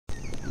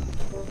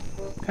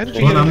How did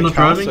you get I'm in the not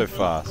car driving. so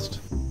fast?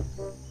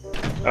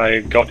 I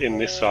got in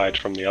this side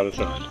from the other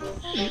side.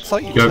 It's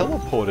like you Go.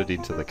 teleported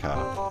into the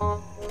car.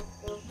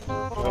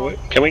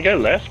 Can we go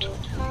left? Do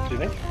you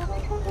think?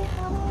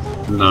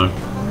 No.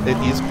 It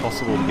is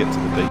possible to get to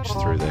the beach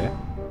through there.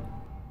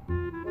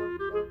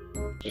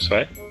 This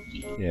way?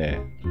 Yeah.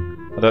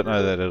 I don't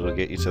know that it'll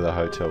get you to the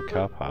hotel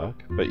car park,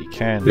 but you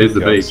can There's the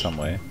go beach.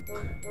 somewhere.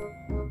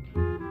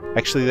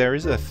 Actually, there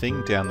is a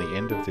thing down the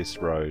end of this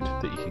road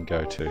that you can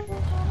go to.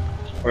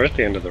 We're at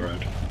the end of the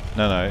road.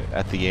 No,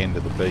 at the end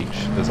of the beach.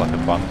 There's like a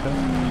bunker.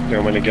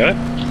 You want me to go?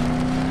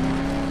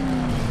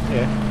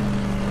 Yeah.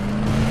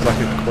 It's like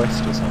a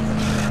quest or something.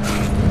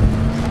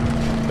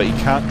 But you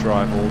can't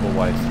drive all the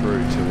way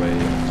through to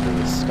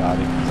the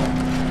starting point.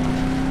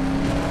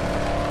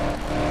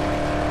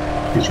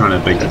 He's trying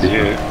to beat the That's you.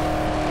 difference.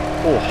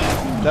 Oh,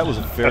 that was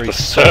a very That's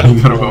a subtle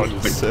surfboard.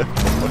 surfboard.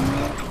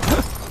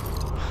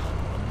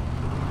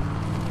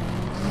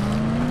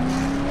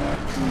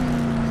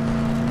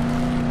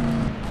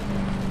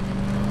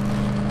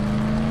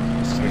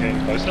 We're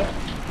getting closer?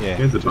 Yeah,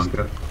 Here's the just-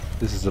 bunker.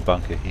 This is the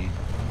bunker here.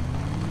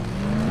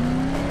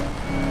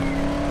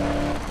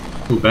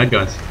 Oh, bad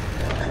guys.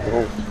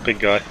 Oh, big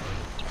guy.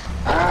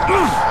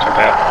 Jump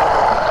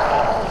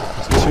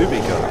out. There's two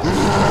big guys.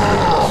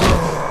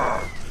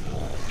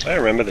 I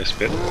remember this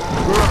bit.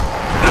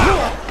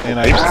 And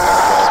I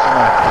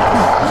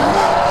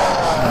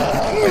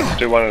Let's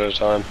do one at a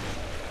time.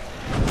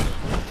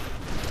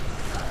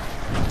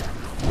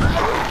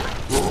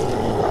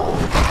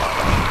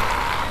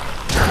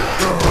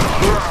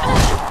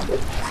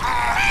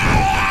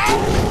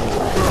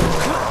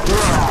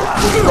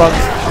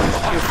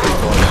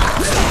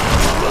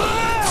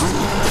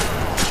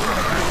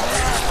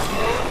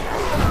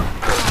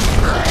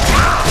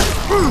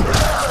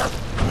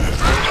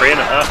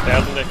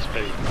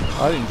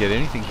 I didn't get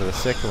anything for the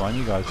second one.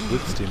 You guys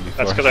blitzed him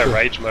before. That's because I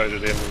rage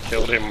moded him and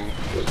killed him,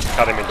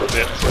 cut him into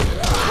bits.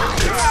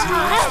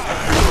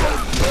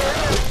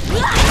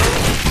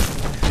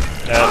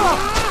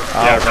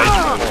 Yeah, rage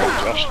moded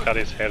him. Josh cut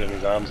his head and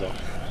his arms off.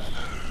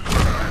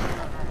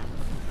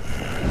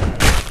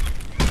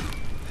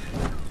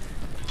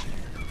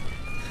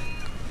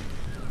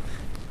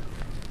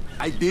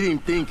 I didn't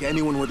think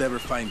anyone would ever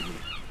find me.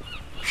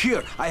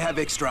 Here, I have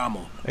extra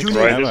ammo. Extra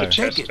Roy, ammo. there's a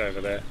Take chest it.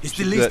 over there. It's the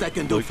Should least let I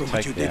can do Luke for what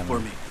take you the did ammo. for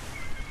me.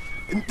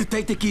 And to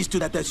take the keys to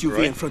that SUV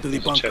Roy, in front of the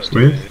there's a bunker. chest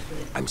Where? over there.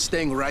 I'm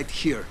staying right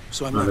here,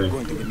 so I'm not Okay.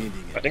 going to be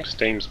needing I it. think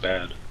Steam's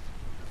bad.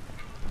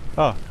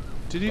 Oh,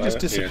 did you just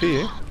Yeah.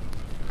 disappear?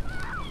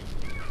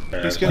 No,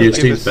 He's it's gonna Yeah, not. give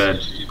Steve's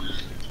us- bad.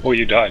 Oh,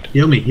 you died.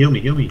 Heal me, heal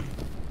me, heal me.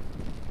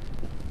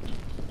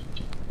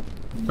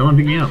 Someone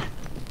pick me up.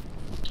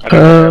 I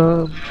don't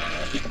know.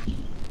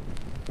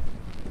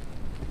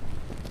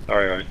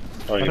 Sorry, Roy.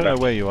 Oh, I you're don't know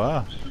back. where you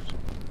are.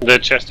 The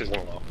chest isn't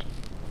locked.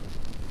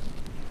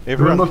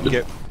 Everyone unlocked can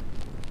it?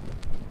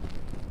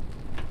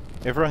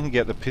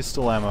 get the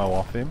pistol ammo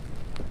off him,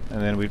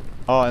 and then we.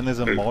 Oh, and there's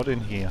a Who? mod in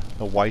here,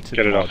 a weighted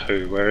Get it mod off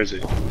who? Where is he?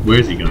 Where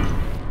is he going?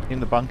 in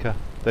the bunker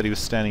that he was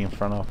standing in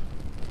front of.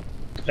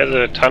 There's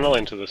a tunnel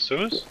into the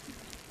sewers.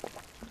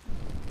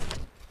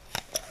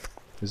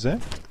 Is there?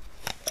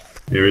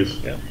 There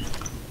is. Yeah.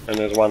 And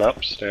there's one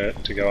upstairs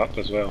to go up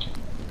as well.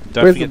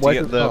 Don't Where's the forget to get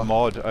weighted- the oh.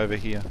 mod over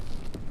here.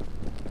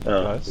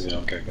 Oh, Guys. yeah,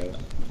 okay, go there.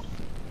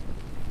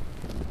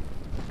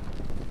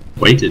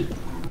 Weighted.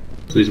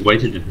 So he's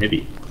weighted and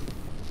heavy.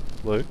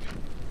 Luke,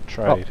 Oh,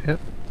 trade. yep.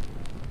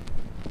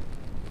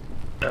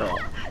 Oh.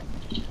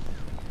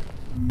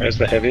 Where's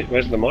the heavy?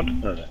 Where's the mod?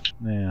 Oh, no.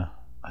 Now,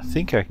 I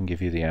think I can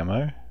give you the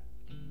ammo.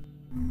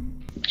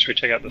 Should we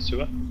check out the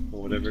sewer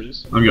or whatever it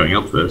is? I'm going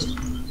up first.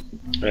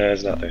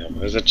 There's nothing on.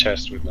 There's a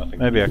chest with nothing.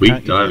 Maybe I Weak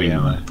can't give you diving the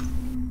ammo.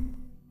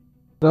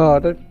 No, I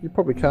don't. You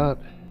probably can't.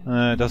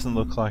 It doesn't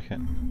look like it.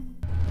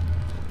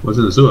 What's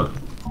in the sewer?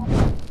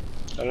 I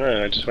don't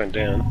know. I just went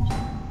down.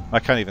 I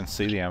can't even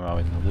see the ammo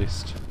in the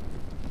list.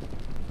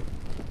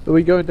 Are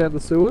we going down the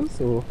sewers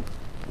or?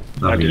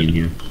 Nothing did. in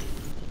here.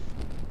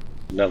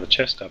 Another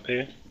chest up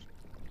here.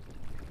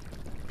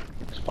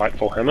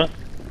 Spiteful hammer.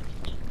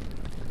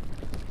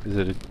 Is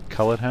it a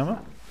coloured hammer?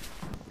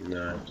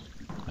 No.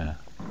 Yeah,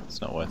 it's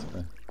not worth it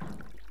then.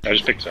 I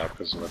just picked it up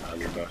because it was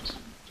 $100.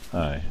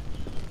 Oh,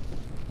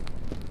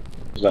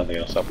 There's nothing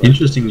else up there.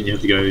 Interesting that you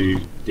have to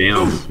go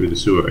down through the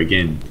sewer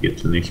again to get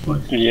to the next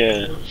place.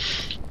 Yeah.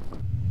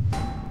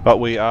 but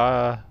we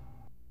are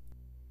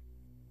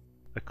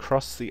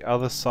across the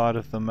other side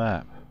of the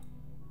map.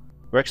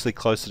 We're actually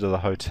closer to the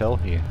hotel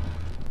here.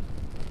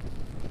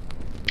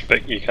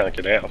 But you can't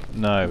get out.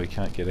 No, we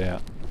can't get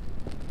out.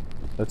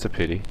 That's a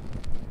pity.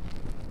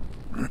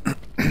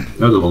 That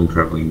was a long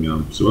travelling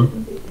sewer.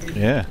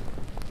 Yeah.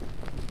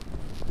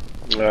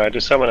 Alright,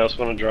 does someone else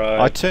want to drive?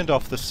 I turned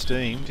off the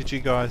steam. Did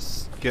you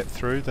guys get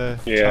through the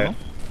Yeah. tunnel?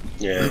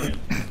 Yeah.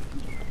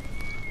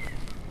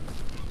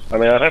 I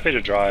mean, I'm happy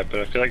to drive, but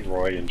I feel like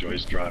Roy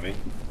enjoys driving.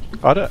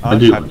 I don't. I I'm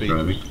do like happy.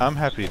 driving. I'm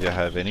happy to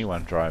have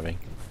anyone driving.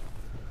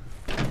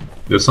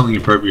 There's something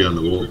appropriate on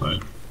the wall though.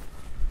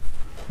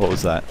 What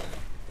was that?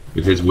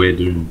 It says we're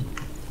doomed.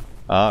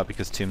 Ah,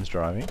 because Tim's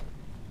driving.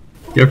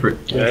 Go for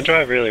it. Yeah, I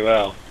drive really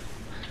well.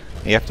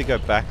 You have to go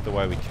back the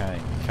way we came.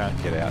 You can't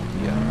get out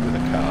here with a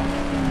car.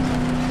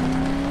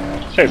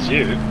 Says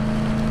you.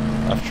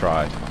 I've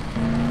tried.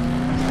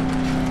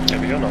 Yeah,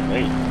 but you're not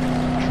me.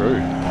 True, I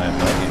am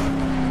not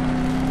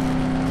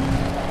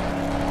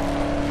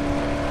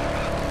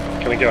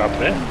Can we go up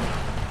there?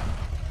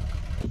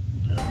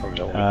 Yeah, probably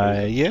don't want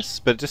to. yes,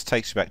 but it just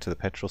takes you back to the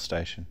petrol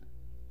station.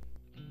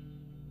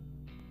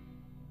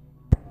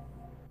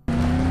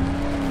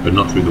 But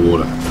not through the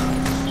water.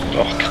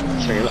 Oh, I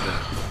can't see that.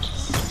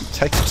 It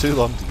takes too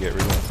long to get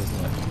rid of,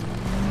 doesn't it?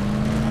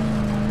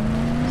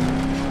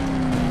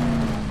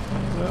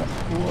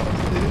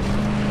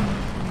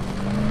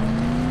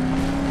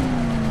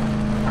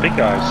 Big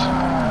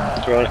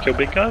guys. Do you want to kill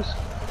big guys?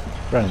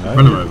 Run him Run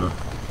him over. over.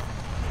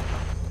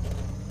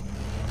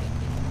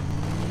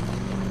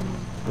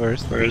 Where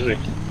is Where is he?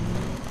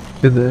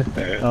 In there.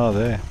 There. Oh,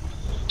 there.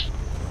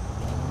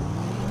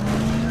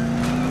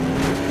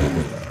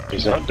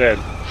 He's not dead.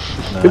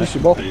 No. Finish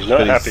him off. But he's not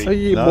But he's- happy. Oh,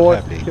 you Not boy.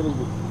 happy. Kill him.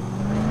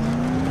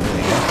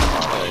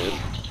 Oh, he is.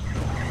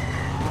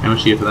 How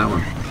much do you get for that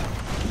one?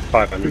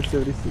 500.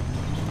 276.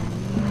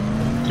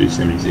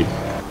 276. I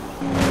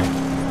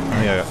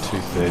think I got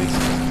 230.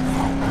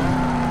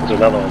 There's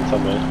another one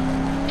somewhere.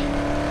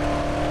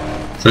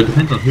 So it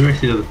depends on who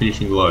actually does the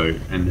finishing blow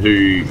and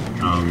who,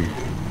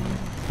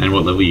 and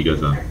what level you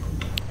guys are.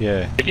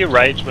 Yeah. If you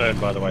rage mode,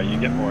 by the way, you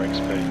get more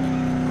XP.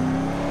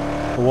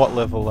 For what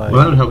level are you?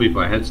 Well, that would help if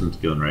I had some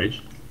skill and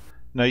rage.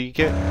 No, you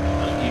get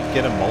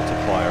a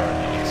multiplier on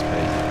your XP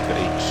for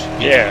each.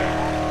 Yeah.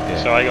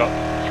 Yeah. So I got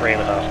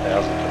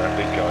 3,500 for that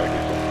big guy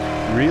before.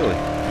 Really?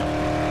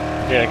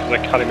 Yeah, because I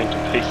cut him into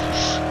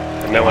pieces.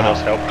 And no one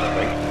else helped, I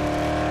think.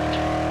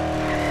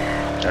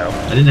 No.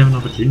 I didn't have an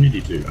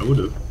opportunity to. I would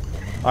have.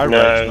 I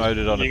rage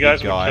moded on a you big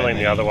guys guy. were killing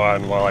and the other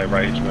one while I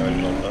rage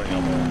moded on the other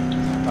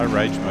one. I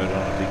rage moded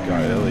on a big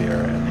guy earlier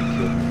and he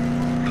killed me.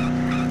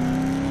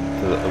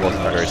 So that it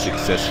wasn't a very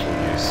successful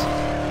use.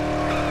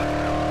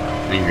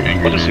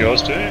 Angry What does man.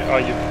 yours do? Oh,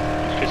 you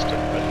fist him,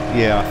 right?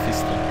 Yeah, I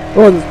fisted him.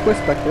 Oh, there's a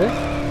quest back there.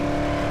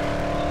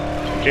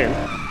 Again?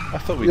 I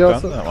thought we'd Yeah, I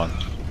done saw- that one.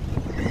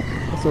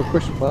 I saw a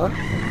question mark.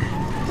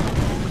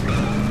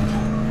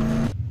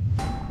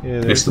 Yeah,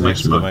 there's an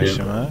Exclamation mark,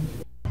 exclamation mark.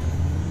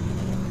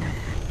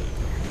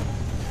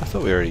 I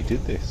thought we already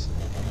did this.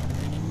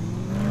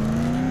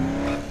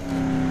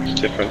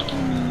 It's different.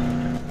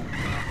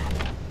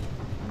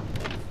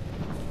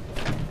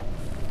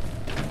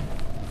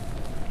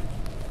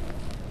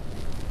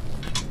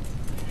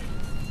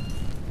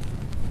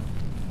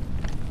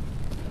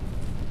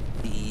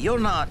 You're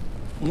not...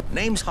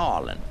 Name's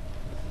Harlan.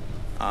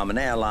 I'm an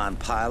airline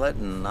pilot,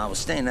 and I was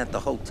staying at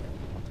the hotel.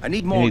 I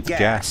need He more needs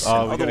gas.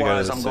 Oh, we gotta go to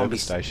otherwise the I'm gonna be...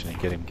 service station and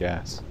get him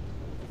gas.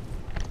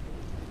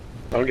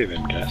 I'll give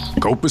him gas.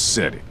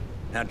 Copacetti.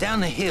 Now, down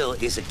the hill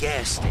is a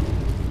gas station.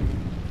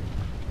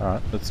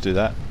 Alright, let's do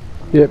that.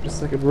 Yep, just a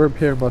second. We're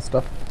repairing my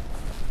stuff.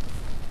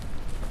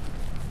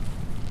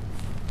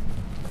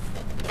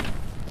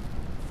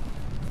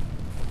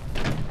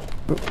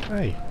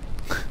 Hey.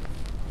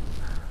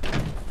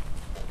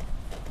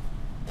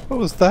 What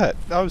was that?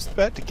 I was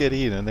about to get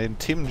in and then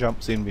Tim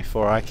jumps in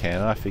before I can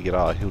and I figured,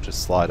 oh, he'll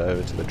just slide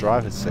over to the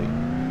driver's seat.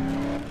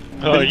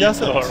 Oh, he you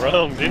doesn't. thought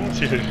wrong, didn't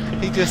you?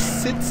 He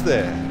just sits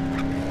there.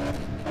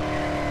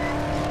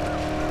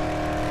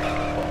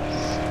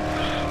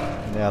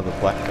 Now the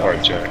black Or a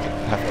guys jerk.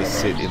 have to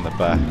sit in the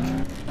back.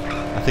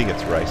 I think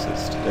it's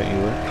racist, don't you,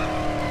 Luke?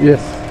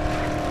 Yes.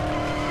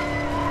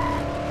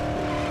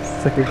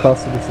 Second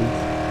class citizens.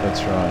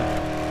 That's right.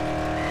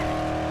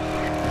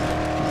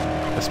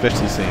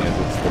 Especially seeing as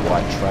it's the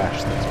white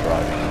trash that's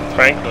driving.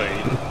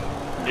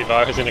 Frankly, if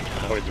I was in a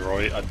car with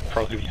Roy, I'd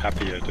probably be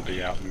happier to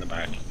be out in the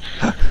back.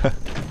 I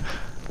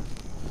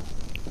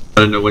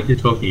don't know what you're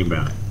talking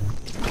about.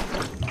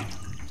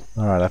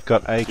 Alright, I've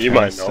got a You might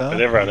canister. not,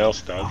 but everyone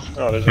else does.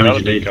 Oh, there's How another much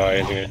you big need? guy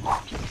in here.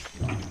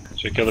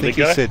 Should we kill I the think big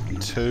he guy? said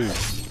 2,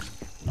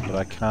 but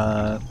I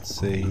can't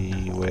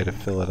see where to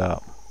fill it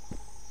up.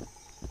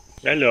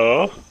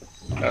 Hello.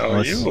 How are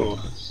Nice. you?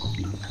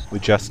 We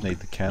just need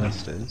the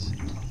canisters.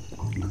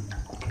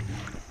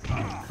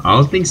 I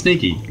was being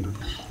sneaky.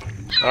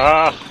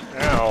 Ah,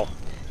 ow.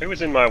 Who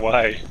was in my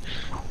way?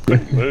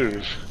 Couldn't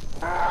move.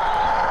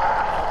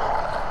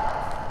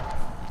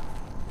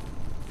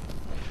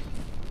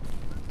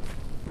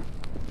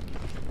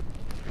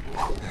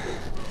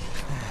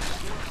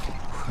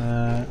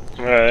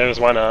 There was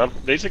one arm.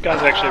 These are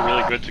guys actually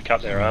really good to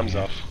cut their arms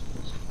off.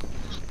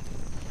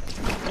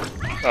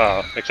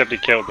 Oh, except he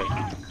killed me.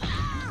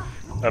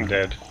 I'm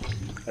dead.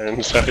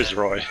 And so is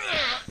Roy.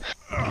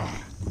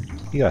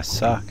 You guys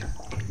suck.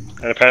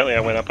 And apparently I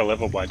went up a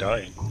level by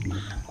dying.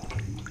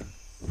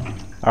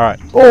 Alright,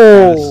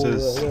 Oh!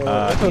 canisters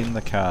are in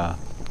the car.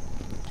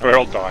 We're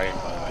all dying,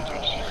 by the way,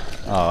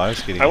 Josh. Oh, I was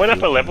getting. I went up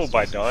few a level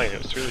by canisters. dying,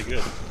 it was really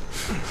good.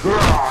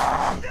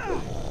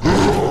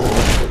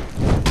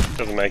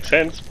 Doesn't make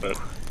sense, but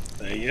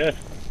there you go.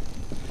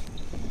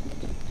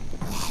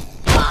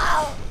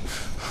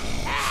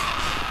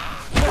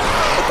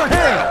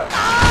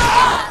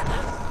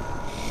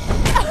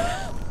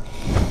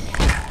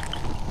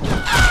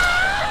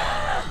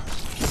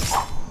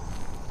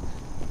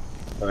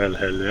 Well,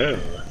 hello.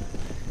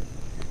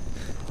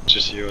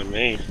 Just you and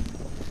me.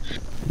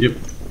 Yep.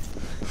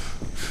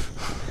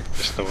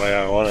 Just the way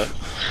I want it.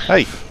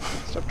 Hey,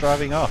 stop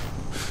driving off.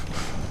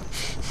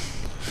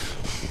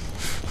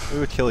 We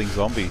were killing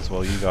zombies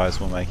while you guys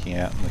were making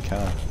out in the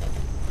car.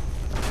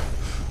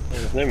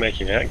 There's no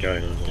making out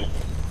going on here.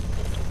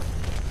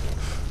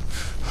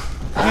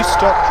 You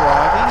stop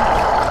driving?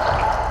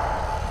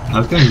 I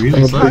was going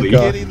really You slowly.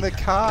 get in the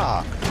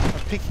car.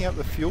 I'm picking up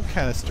the fuel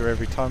canister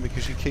every time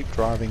because you keep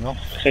driving off.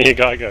 Your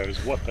guy goes,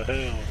 what the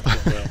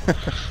hell?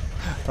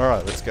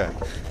 Alright, let's go.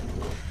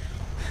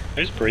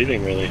 Who's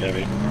breathing really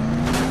heavy?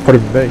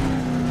 Probably me.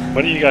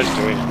 What are you guys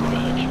doing from the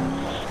back?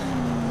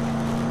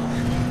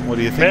 What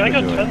do you think Man, I we're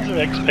got doing? tons of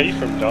XP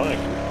from dying.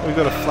 We've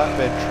got a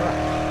flatbed truck.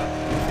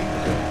 What do you think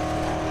we're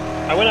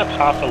doing? I went up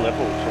half a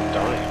level from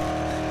dying.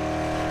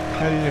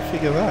 How did you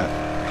figure that?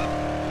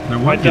 No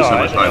I wonder you're so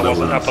died much and I higher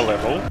wasn't level.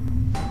 up a level.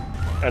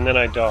 And then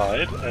I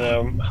died and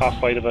I'm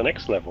halfway to the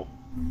next level.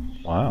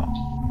 Wow.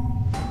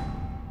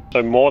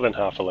 So more than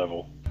half a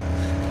level.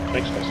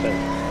 Makes no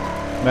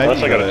sense. Maybe Unless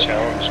you I got a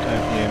challenge.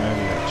 Yeah,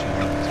 maybe you got a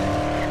challenge.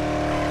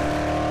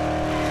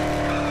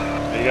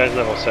 Are you guys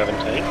level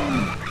 17?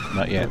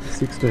 Not yet.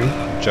 16.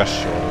 Just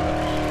short of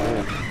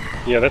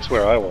it. Yeah, that's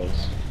where I was.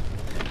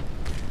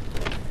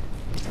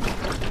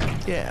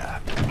 Yeah.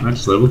 I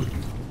just leveled.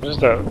 What is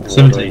that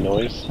 17. watery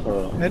noise?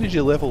 Oh. How did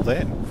you level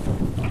then?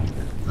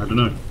 I don't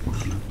know.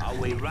 I'll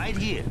wait right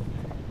here.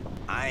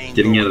 I ain't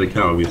Getting out of going the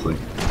car, obviously.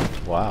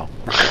 Wow.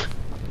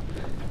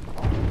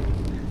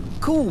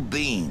 Cool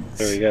beans.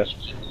 There we go.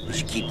 We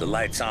should keep the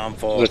lights on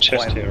for There's a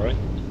chest quite- here, right?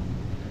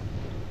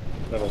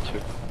 Level 2.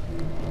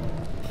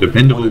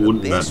 Dependable One of the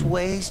wooden best baton.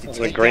 ways to There's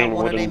a take green out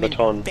one of wooden them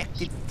baton.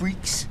 infected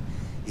freaks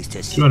is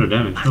to 200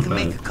 damage, I not can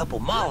make a bad. couple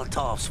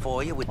Molotovs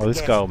for you with Well, the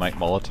this gas. guy will make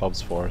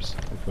Molotovs for us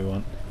if we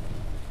want.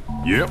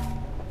 Yep.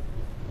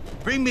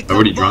 Bring me a I've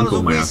already couple drunk bottles all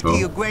of my whiskey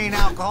alcohol. or grain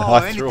alcohol or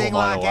I threw all anything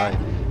mine like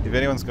away. that. If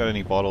anyone's got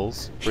any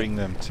bottles, bring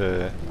them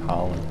to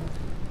Harlan.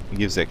 He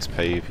gives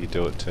XP if you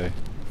do it too.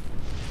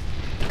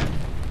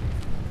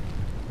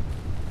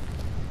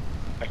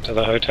 Back to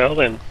the hotel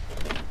then.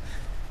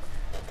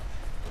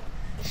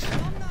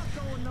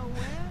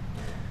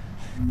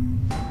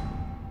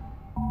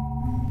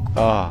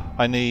 Ah,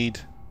 I need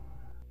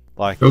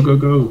like Go, go,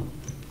 go.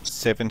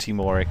 70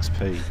 more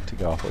XP to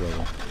go up a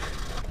level.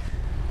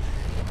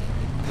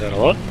 Is that a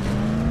lot?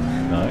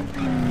 No.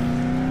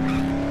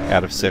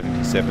 Out of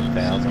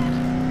 77,000.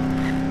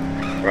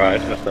 Right,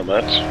 that's not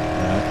much. No.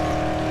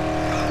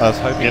 I was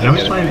hoping Yeah, to How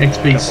get is my it.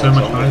 XP so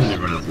Couple much of higher than zombies.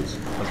 everyone else's?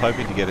 I was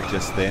hoping to get it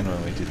just then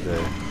when we did the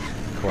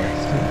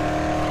quest.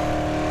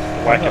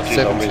 Whack got a few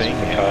zombies 17 in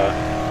the yet. car.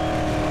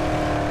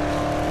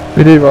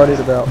 We do right at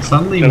about.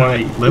 Suddenly Can my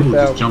I- level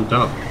just 2000. jumped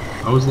up.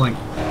 I was like...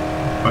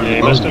 Yeah,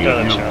 you must have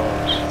done a overloading it,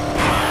 challenge.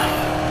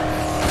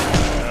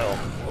 Wow.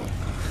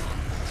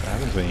 What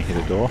happens when you hit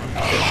a door?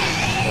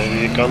 Maybe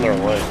you've gone the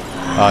wrong way.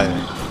 Oh,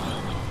 yeah.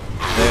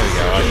 There we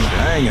go. I see.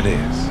 Hang it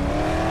is.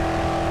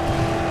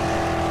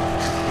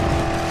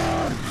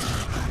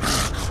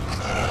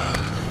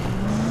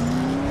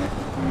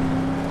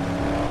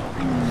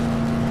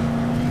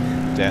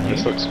 Down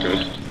This here. looks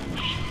good.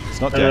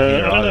 It's not down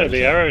here I don't know, either.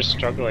 the arrow's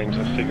struggling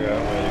to figure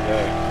out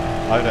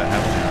where I don't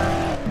have an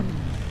arrow.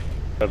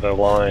 to go. The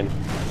line.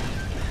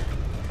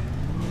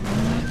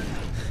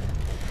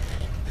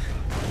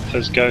 It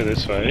says go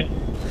this way,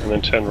 and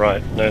then turn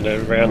right. No,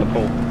 round the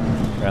pool.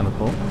 Around the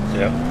pool.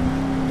 Yep.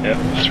 Yep,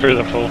 through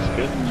the pool's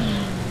good.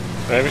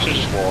 Maybe we should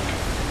just walk.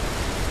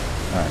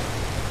 Alright.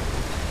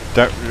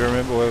 Don't you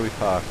remember where we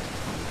parked?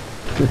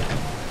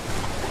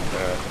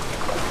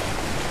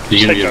 You're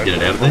Say gonna be able to don't get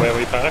it out of remember there? where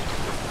we parked?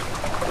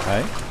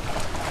 Hey?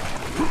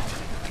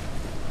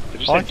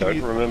 Did you I say think don't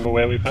you- remember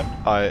where we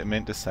parked? I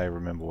meant to say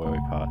remember where we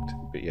parked,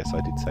 but yes,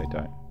 I did say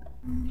don't.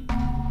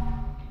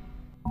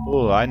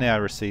 Oh, I now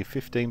receive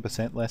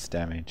 15% less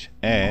damage,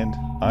 and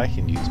I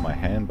can use my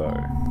hand bow.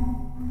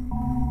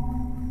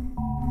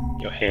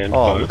 Your hand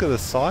Oh, bow. look at the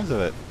size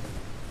of it.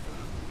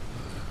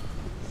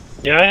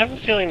 Yeah, I have a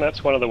feeling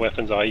that's one of the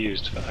weapons I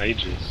used for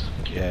ages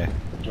Yeah,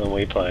 when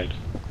we played.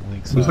 I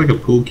think so. Looks like a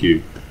pool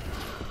cue.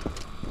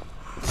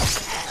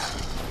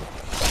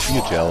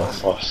 You're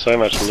jealous. Oh, so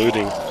much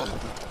looting.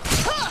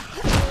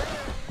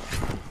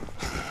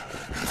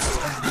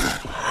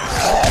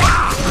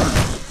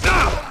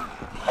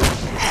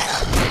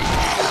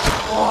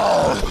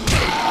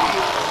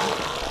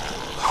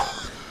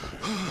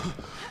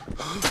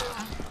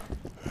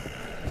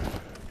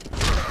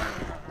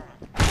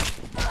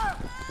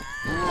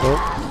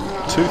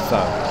 Oh, two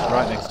thumbs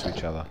right next to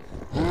each other.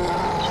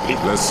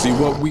 Let's see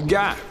what we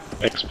got.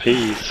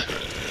 XPs.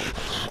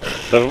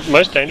 The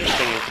most dangerous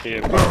thing is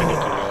here bumping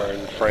into your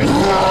own friends.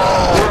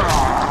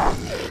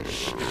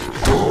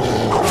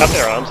 Cut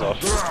their arms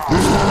off.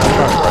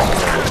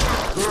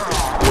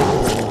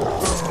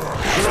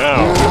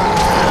 Wow.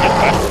 Get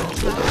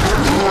backwards.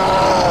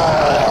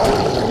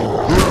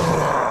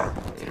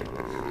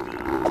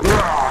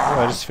 Oh,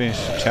 I just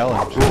finished a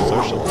challenge.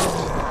 Social.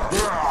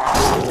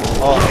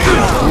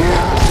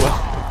 Oh,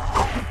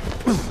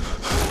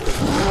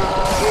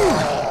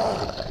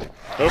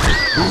 Oops.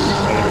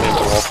 I didn't mean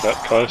to walk that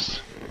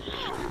close.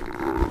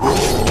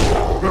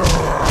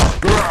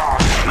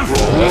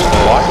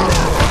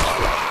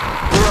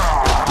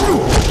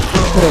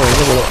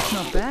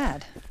 Not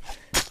bad.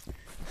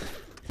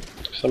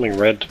 Something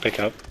red to pick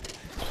up.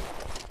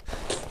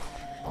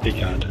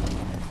 Big card.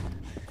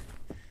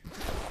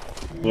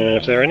 Yeah,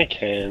 if there are any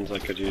cans, I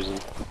could use them.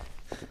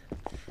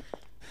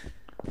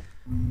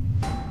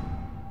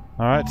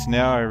 Alright,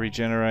 now I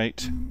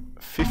regenerate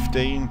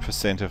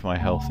 15% of my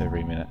health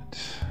every minute.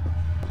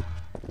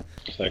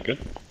 Is that good?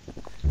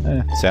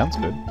 Sounds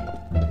good.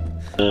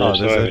 So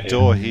there's over a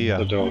door here.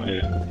 The door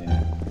here.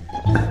 Yeah,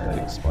 that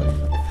explains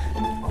it.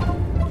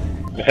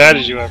 How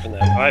did you open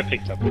that? I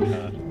picked up the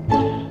card.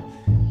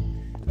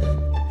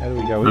 How do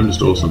we go I'm in?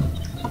 just awesome.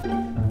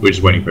 We're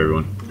just waiting for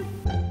everyone.